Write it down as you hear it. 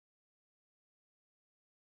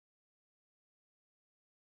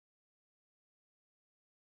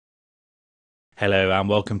Hello and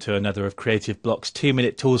welcome to another of Creative Bloq's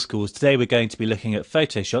 2-minute tool schools. Today we're going to be looking at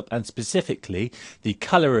Photoshop and specifically the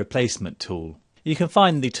colour replacement tool. You can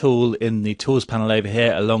find the tool in the tools panel over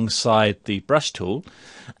here alongside the brush tool,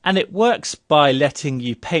 and it works by letting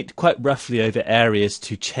you paint quite roughly over areas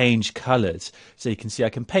to change colours. So you can see I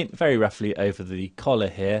can paint very roughly over the collar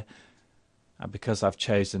here, and because I've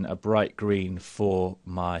chosen a bright green for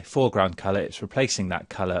my foreground colour, it's replacing that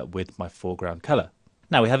colour with my foreground colour.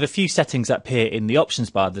 Now we have a few settings up here in the options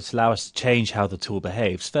bar that allow us to change how the tool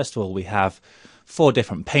behaves. First of all, we have 4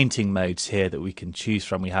 different painting modes here that we can choose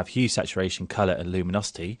from. We have hue, saturation, colour and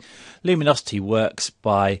luminosity. Luminosity works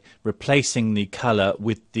by replacing the colour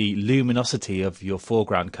with the luminosity of your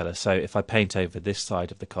foreground colour. So if I paint over this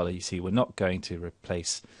side of the collar, you see we're not going to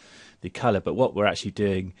replace the colour, but what we're actually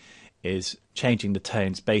doing is changing the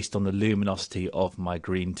tones based on the luminosity of my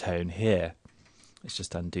green tone here. Let's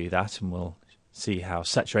just undo that and we'll see how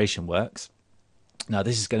saturation works. Now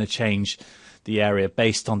this is going to change the area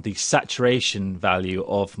based on the saturation value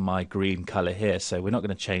of my green colour here. So we're not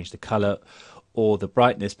going to change the colour or the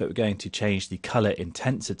brightness, but we're going to change the colour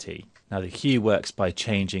intensity. Now the hue works by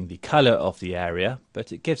changing the colour of the area,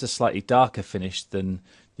 but it gives a slightly darker finish than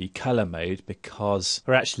the colour mode because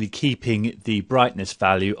we're actually keeping the brightness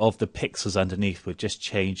value of the pixels underneath. We're just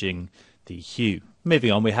changing the hue.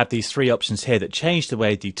 Moving on, we have these 3 options here that change the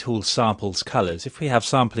way the tool samples colours. If we have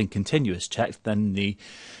sampling continuous checked, then the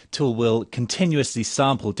tool will continuously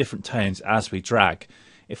sample different tones as we drag.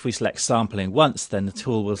 If we select sampling once, then the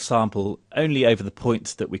tool will sample only over the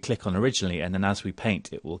point that we click on originally, and then as we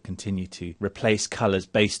paint it will continue to replace colours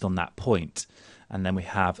based on that point. And then we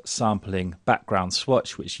have sampling background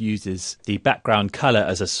swatch, which uses the background colour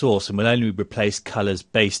as a source and will only replace colours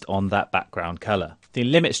based on that background colour. The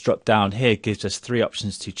limits drop down here gives us 3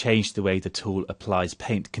 options to change the way the tool applies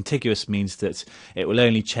paint. Contiguous means that it will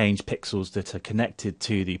only change pixels that are connected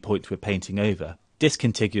to the point we're painting over.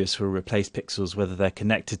 Discontiguous will replace pixels whether they're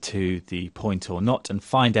connected to the point or not, and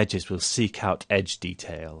find edges will seek out edge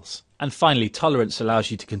details. And finally, tolerance allows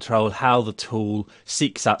you to control how the tool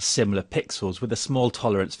seeks out similar pixels. With a small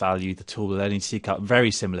tolerance value, the tool will only seek out very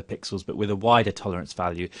similar pixels, but with a wider tolerance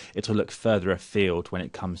value, it will look further afield when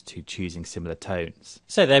it comes to choosing similar tones.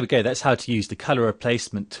 So there we go, that's how to use the colour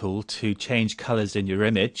replacement tool to change colours in your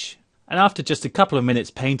image. And after just a couple of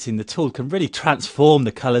minutes painting, the tool can really transform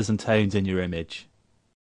the colours and tones in your image.